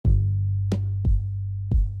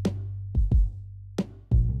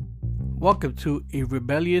Welcome to a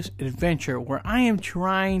rebellious adventure where I am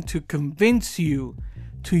trying to convince you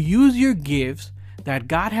to use your gifts that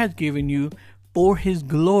God has given you for His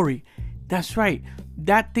glory. That's right.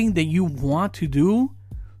 That thing that you want to do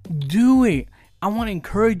it. I want to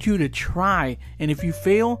encourage you to try. And if you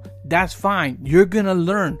fail, that's fine. You're going to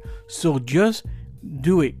learn. So just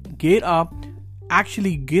do it. Get up.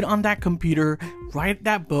 Actually get on that computer. Write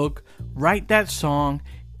that book. Write that song.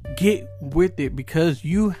 Get with it because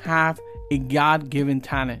you have a God-given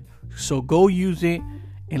talent. So go use it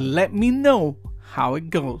and let me know how it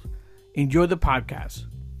goes. Enjoy the podcast.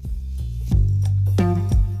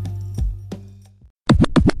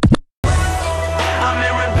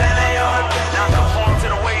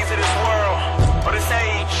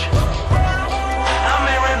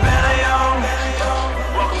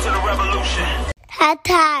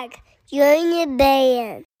 Hashtag, you're in a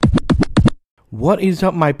band. What is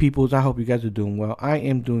up, my peoples? I hope you guys are doing well. I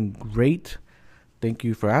am doing great. Thank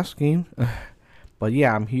you for asking. But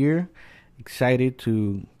yeah, I'm here, excited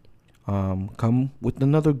to come with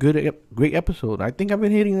another great episode. I think I've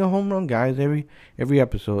been hitting a home run, guys, every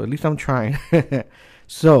episode. At least I'm trying.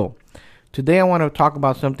 So today I want to talk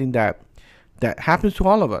about something that happens to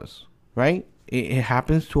all of us, right? It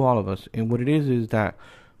happens to all of us, and what it is that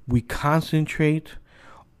we concentrate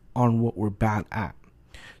on what we're bad at.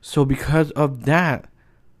 So because of that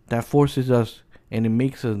forces us and it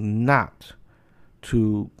makes us not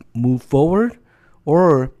to move forward,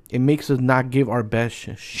 or it makes us not give our best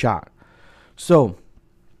shot. So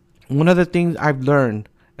one of the things I've learned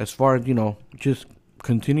as far as, just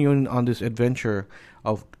continuing on this adventure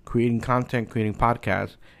of creating content, creating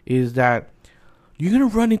podcasts, is that you're going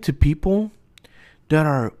to run into people that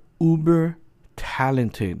are uber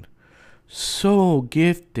talented, so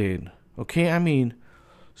gifted. Okay, I mean,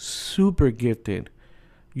 super gifted.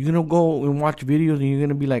 You're gonna go and watch videos and you're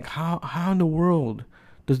gonna be like, how in the world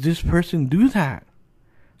does this person do that?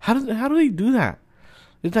 How do they do that?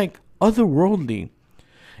 It's like otherworldly.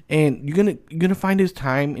 And you're gonna find this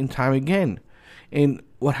time and time again. And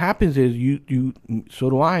what happens is you so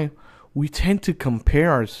do I, we tend to compare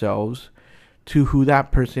ourselves to who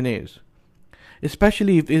that person is.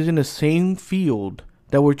 Especially if it's in the same field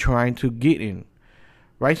that we're trying to get in.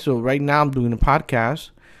 Right? So right now I'm doing a podcast,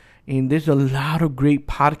 and there's a lot of great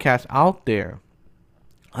podcasts out there.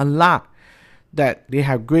 A lot that they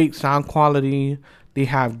have great sound quality, they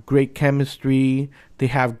have great chemistry, they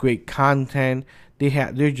have great content,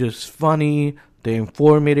 they're just funny, they're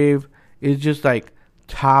informative. It's just like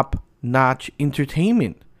top-notch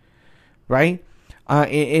entertainment, right?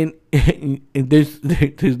 And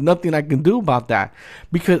there's nothing I can do about that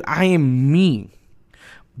because I am me.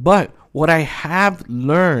 But what I have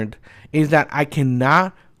learned is that I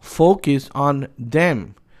cannot focus on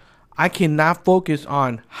them. I cannot focus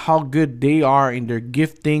on how good they are in their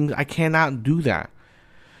giftings. I cannot do that.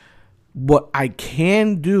 What I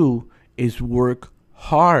can do is work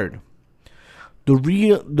hard. The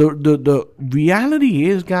reality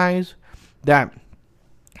is, guys, that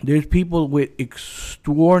there's people with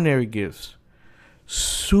extraordinary gifts.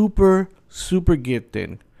 Super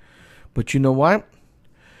gifted. But you know what?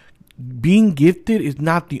 Being gifted is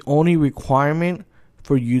not the only requirement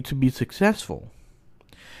for you to be successful.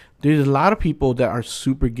 There's a lot of people that are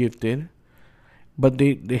super gifted, but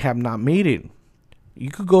they have not made it. You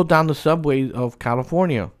could go down the subways of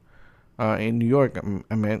California, in New York,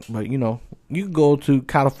 I meant, but you could go to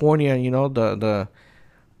California, the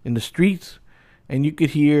in the streets, and you could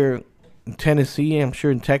hear in Tennessee, I'm sure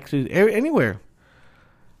in Texas, anywhere.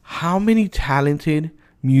 How many talented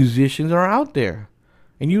musicians are out there?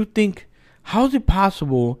 And you think, how is it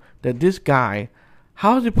possible that this guy,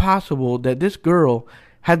 how is it possible that this girl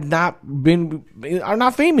are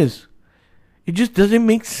not famous? It just doesn't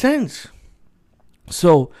make sense.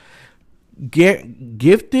 So,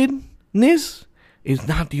 giftedness is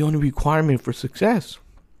not the only requirement for success.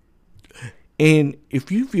 And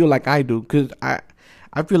if you feel like I do, because I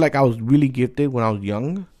feel like I was really gifted when I was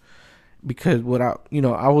young, because I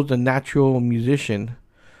was a natural musician.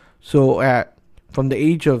 So from the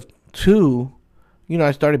age of 2,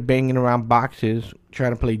 I started banging around boxes,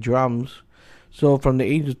 trying to play drums. So from the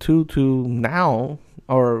age of 2 to now,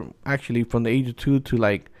 or actually from the age of 2 to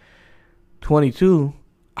like 22,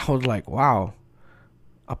 I was like, wow,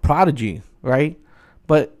 a prodigy, right?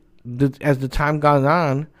 But as the time gone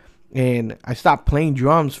on, and I stopped playing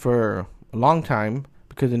drums for a long time,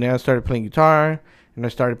 because then I started playing guitar, and I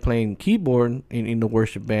started playing keyboard in the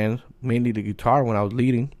worship bands, mainly the guitar when I was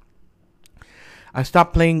leading. I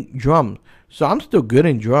stopped playing drums. So I'm still good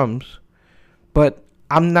in drums, but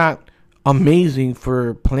I'm not amazing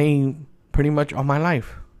for playing pretty much all my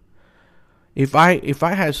life. If I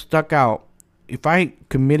had stuck out, if I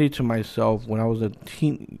committed to myself when I was a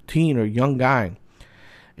teen or young guy,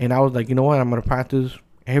 and I was like, you know what, I'm gonna practice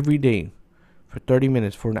every day for 30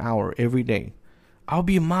 minutes, for an hour every day, I'll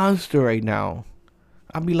be a monster right now.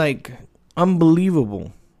 I'll be like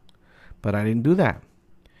unbelievable. But I didn't do that.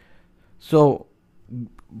 So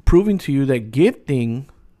proving to you that gifting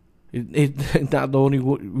is not the only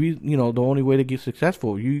the only way to get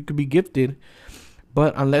successful. You could be gifted,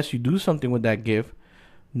 but unless you do something with that gift,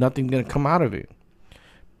 nothing's gonna come out of it.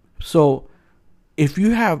 So if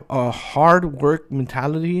you have a hard work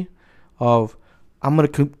mentality of I'm gonna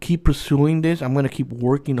keep pursuing this, I'm gonna keep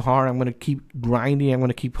working hard, I'm gonna keep grinding, I'm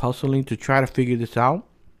gonna keep hustling to try to figure this out,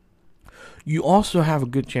 you also have a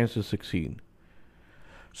good chance to succeed.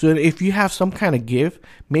 So if you have some kind of gift,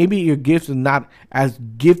 maybe your gift is not as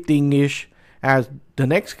gifting-ish as the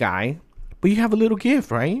next guy, but you have a little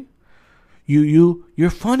gift, right? You're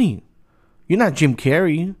funny. You're not Jim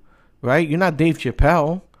Carrey, right? You're not Dave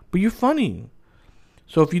Chappelle, but you're funny.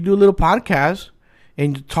 So if you do a little podcast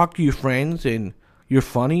and you talk to your friends and you're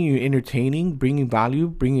funny, you're entertaining, bringing value,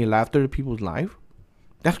 bringing laughter to people's life,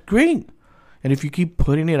 that's great. And if you keep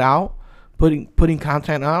putting it out, putting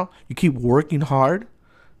content out, you keep working hard,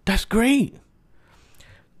 that's great.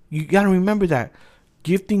 You got to remember that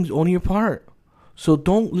gifting's only a part. So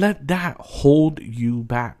don't let that hold you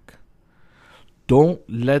back. Don't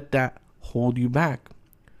let that hold you back.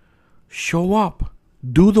 Show up.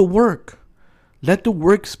 Do the work. Let the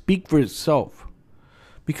work speak for itself.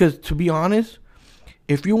 Because to be honest,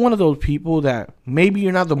 if you're one of those people that maybe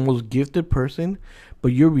you're not the most gifted person,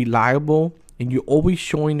 but you're reliable and you're always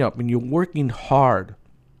showing up and you're working hard,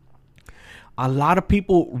 a lot of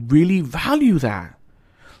people really value that.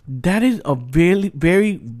 That is a very,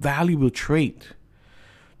 very valuable trait.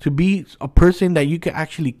 To be a person that you can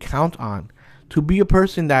actually count on. To be a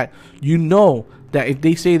person that you know that if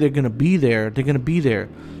they say they're going to be there, they're going to be there.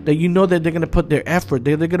 That you know that they're going to put their effort.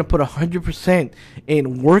 They're going to put 100%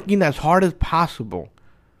 in working as hard as possible.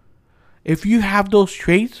 If you have those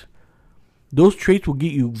traits will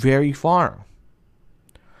get you very far.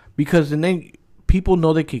 Because then people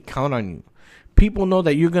know they can count on you. People know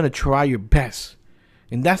that you're going to try your best.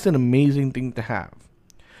 And that's an amazing thing to have.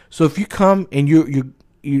 So if you come and you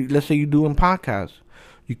let's say you're doing podcasts.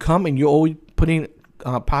 You come and you're always putting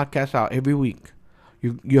podcasts out every week.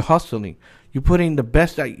 You're hustling. You're putting the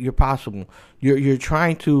best that you're possible. You're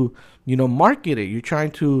trying to, market it. You're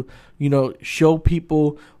trying to, show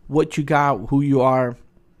people what you got, who you are.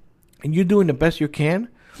 And you're doing the best you can.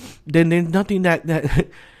 Then there's nothing that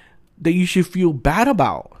you should feel bad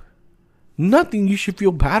about. Nothing you should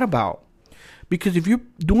feel bad about, because if you're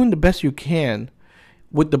doing the best you can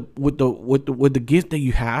with the gift that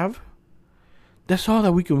you have, that's all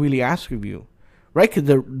that we can really ask of you, right? Because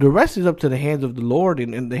the rest is up to the hands of the Lord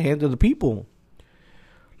and the hands of the people.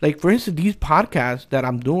 Like for instance, these podcasts that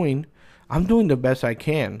I'm doing the best I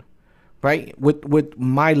can, right? With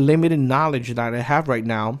my limited knowledge that I have right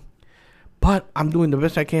now, but I'm doing the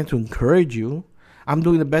best I can to encourage you. I'm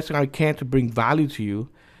doing the best I can to bring value to you.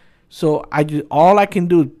 So all I can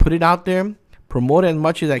do is put it out there, promote it as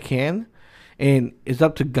much as I can, and it's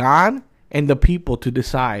up to God and the people to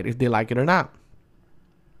decide if they like it or not.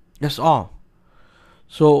 That's all.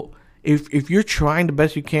 So if you're trying the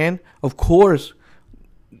best you can, of course,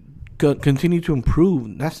 continue to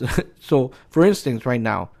improve. That's so. For instance, right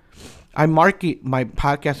now, I market my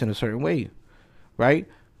podcast in a certain way, right?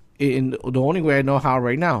 In the only way I know how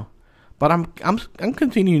right now, but I'm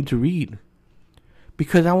continuing to read.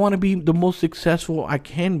 Because I want to be the most successful I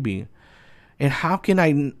can be. And how can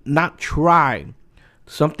I not try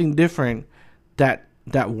something different that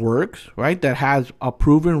works, right? That has a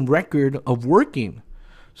proven record of working.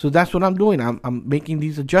 So that's what I'm doing. I'm making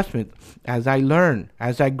these adjustments as I learn,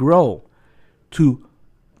 as I grow, to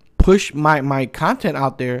push my content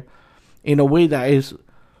out there in a way that is,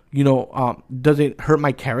 doesn't hurt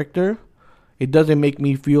my character. It doesn't make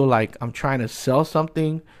me feel like I'm trying to sell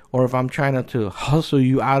something or if I'm trying to hustle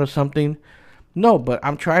you out of something. No, but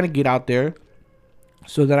I'm trying to get out there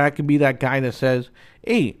so that I can be that guy that says,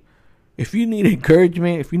 hey, if you need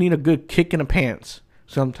encouragement, if you need a good kick in the pants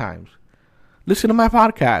sometimes, listen to my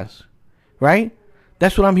podcast, right?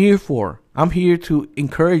 That's what I'm here for. I'm here to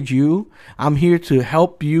encourage you. I'm here to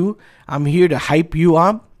help you. I'm here to hype you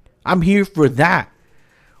up. I'm here for that.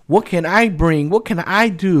 What can I bring? What can I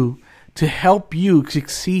do to help you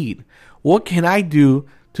succeed? What can I do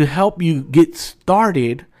to help you get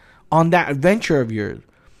started on that adventure of yours,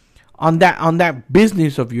 on that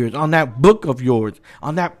business of yours, on that book of yours,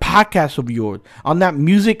 on that podcast of yours, on that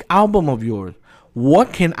music album of yours?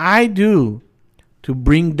 What can I do to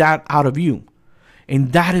bring that out of you.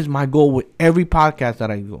 And that is my goal with every podcast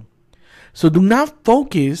that I do. So do not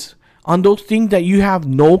focus on those things that you have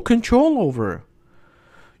no control over.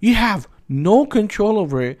 You have no control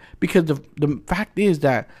over it, because the fact is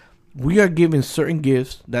that we are given certain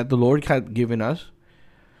gifts that the Lord has given us.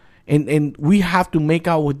 And we have to make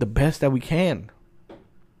out with the best that we can.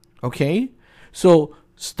 Okay? So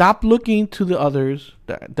stop looking to the others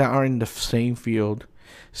that are in the same field.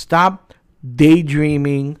 Stop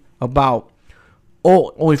daydreaming about,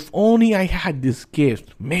 oh, if only I had this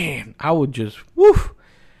gift. Man, I would just, woof.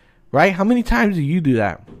 Right? How many times do you do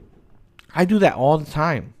that? I do that all the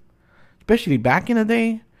time. Especially back in the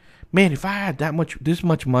day. Man, if I had this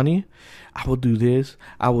much money, I would do this,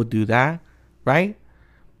 I would do that. Right?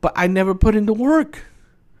 But I never put in the work.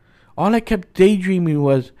 All I kept daydreaming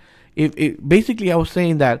was, basically I was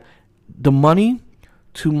saying that the money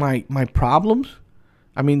to my problems,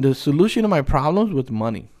 the solution to my problems was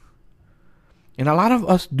money. And a lot of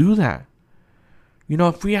us do that.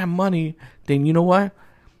 If we have money, then you know what?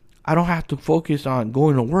 I don't have to focus on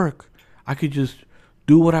going to work. I could just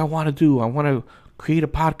do what I want to do. I want to create a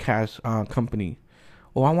podcast company.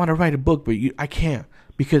 Or I want to write a book, but I can't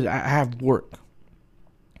because I have work.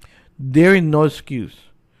 There is no excuse.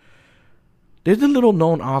 There's a little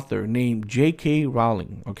known author named J.K.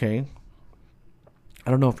 Rowling, okay? I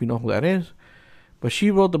don't know if you know who that is, but she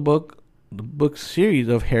wrote the book series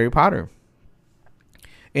of Harry Potter.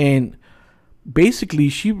 And basically,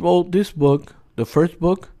 she wrote this book, the first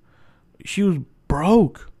book. She was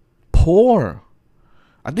broke, poor.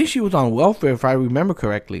 I think she was on welfare, if I remember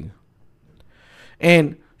correctly.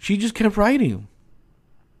 And she just kept writing.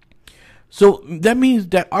 So that means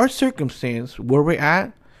that our circumstance, where we're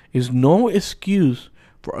at, is no excuse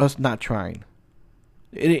for us not trying.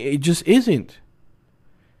 It just isn't.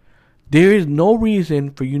 There is no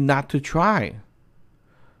reason for you not to try.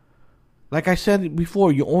 Like I said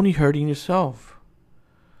before, you're only hurting yourself.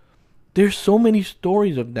 There's so many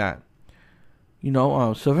stories of that.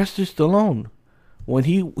 Sylvester Stallone, when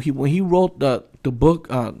he wrote the book,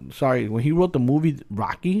 when he wrote the movie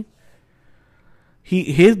Rocky,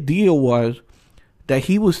 his deal was that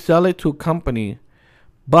he would sell it to a company,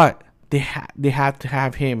 but they had to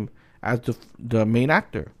have him as the main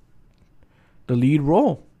actor, the lead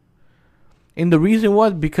role. And the reason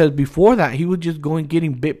was because before that he was just going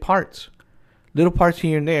getting bit parts, little parts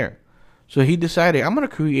here and there. So he decided, I'm gonna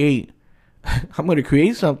create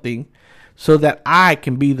something so that I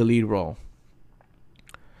can be the lead role.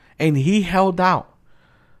 And he held out.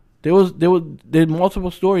 There's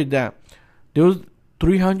multiple stories that there was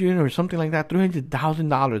 $300,000 or something like that,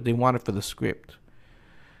 $300,000 they wanted for the script.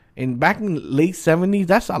 And back in the late 70s,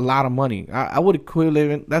 that's a lot of money. I would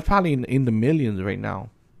equivalent, that's probably in the millions right now.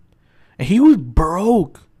 And he was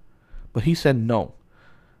broke, but he said no,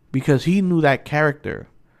 because he knew that character.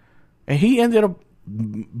 And he ended up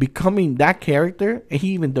becoming that character, and he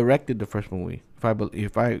even directed the first movie,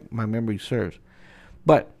 if my memory serves.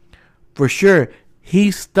 But for sure,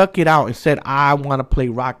 he stuck it out and said, I want to play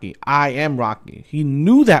Rocky. I am Rocky. He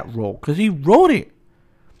knew that role because he wrote it.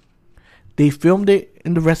 They filmed it,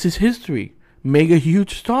 and the rest is history. Made a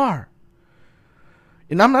huge star.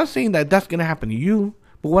 And I'm not saying that that's going to happen to you,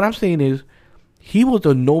 but what I'm saying is he was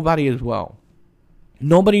a nobody as well.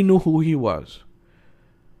 Nobody knew who he was.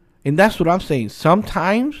 And that's what I'm saying.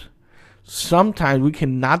 Sometimes we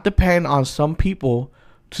cannot depend on some people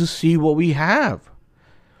to see what we have.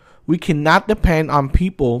 We cannot depend on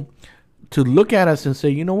people to look at us and say,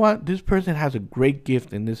 you know what? This person has a great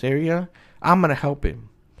gift in this area. I'm going to help him.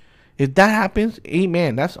 If that happens,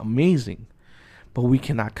 amen. That's amazing. But we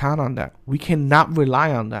cannot count on that. We cannot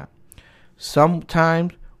rely on that.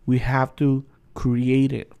 Sometimes we have to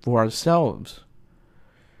create it for ourselves.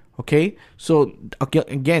 Okay? So,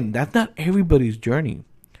 again, that's not everybody's journey.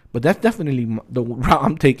 But that's definitely the route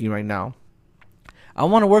I'm taking right now. I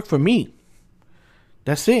want to work for me.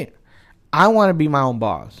 That's it. I want to be my own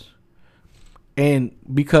boss. And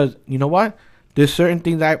because, you know what? There's certain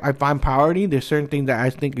things that I find priority. There's certain things that I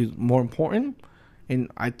think is more important. And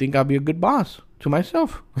I think I'll be a good boss to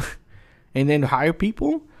myself. And then hire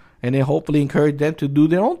people. And then hopefully encourage them to do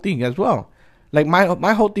their own thing as well. Like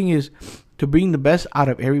my whole thing is to bring the best out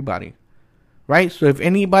of everybody. Right? So if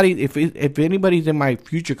anybody's in my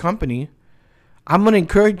future company, I'm going to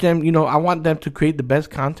encourage them. I want them to create the best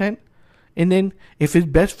content. And then if it's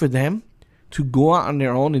best for them to go out on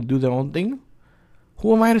their own and do their own thing,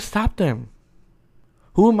 who am I to stop them?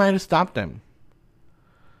 Who am I to stop them?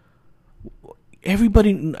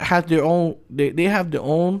 Everybody has their own, they have their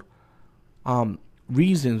own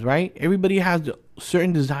reasons, right? Everybody has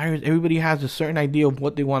certain desires. Everybody has a certain idea of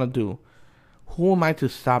what they want to do. Who am I to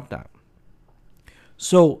stop that?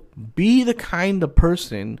 So be the kind of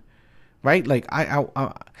person, right? Like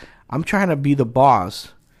I'm trying to be the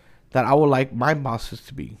boss that I would like my bosses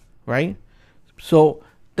to be, right? So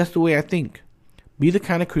that's the way I think. Be the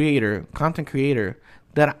kind of content creator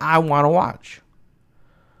that I want to watch.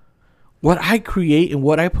 What I create and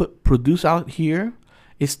what I produce out here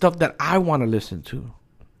is stuff that I want to listen to,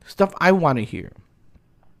 stuff I want to hear.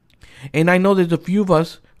 And I know there's a few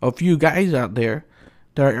guys out there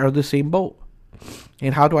that are the same boat.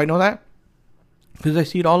 And how do I know that? Because I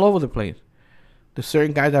see it all over the place. There's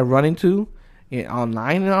certain guys I run into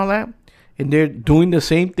online and all that, and they're doing the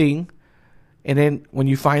same thing. And then when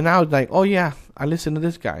you find out, it's like, oh yeah, I listen to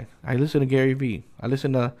this guy. I listen to Gary Vee. I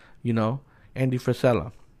listen to, Andy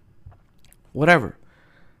Frisella. Whatever.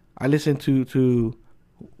 I listen to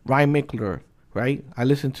Ryan Mickler, right? I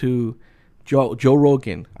listen to Joe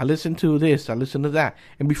Rogan. I listen to this. I listen to that.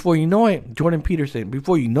 And before you know it, Jordan Peterson.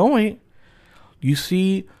 Before you know it, you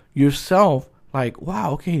see yourself like,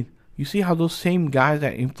 wow, okay. You see how those same guys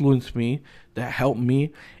that influenced me, that helped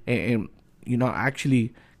me, and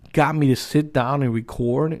actually got me to sit down and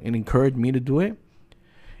record and encourage me to do it.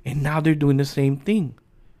 And now they're doing the same thing.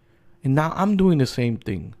 And now I'm doing the same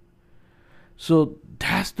thing. So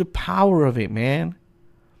that's the power of it, man.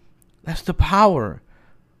 That's the power.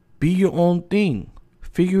 Be your own thing.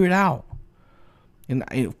 Figure it out. And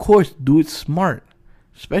of course, do it smart.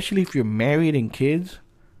 Especially if you're married and kids.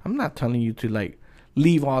 I'm not telling you to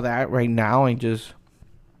leave all that right now and just,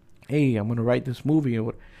 hey, I'm going to write this movie.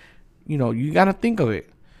 You got to think of it.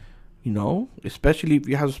 Especially if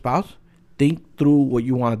you have a spouse. Think through what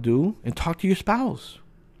you want to do and talk to your spouse.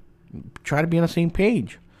 Try to be on the same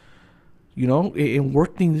page. And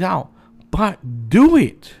work things out. But do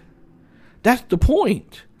it. That's the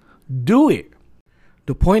point. Do it.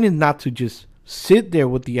 The point is not to just sit there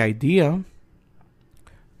with the idea.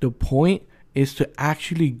 The point is to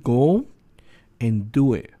actually go and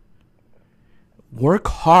do it. Work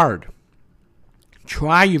hard.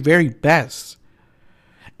 Try your very best.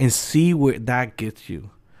 And see where that gets you.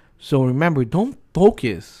 So remember, don't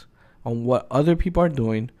focus on what other people are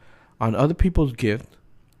doing, on other people's gift.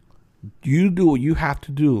 You do what you have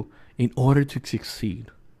to do in order to succeed.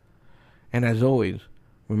 And as always,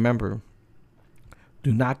 remember,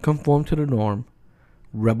 do not conform to the norm.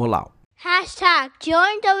 Rebel out.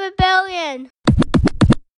 #join the rebellion.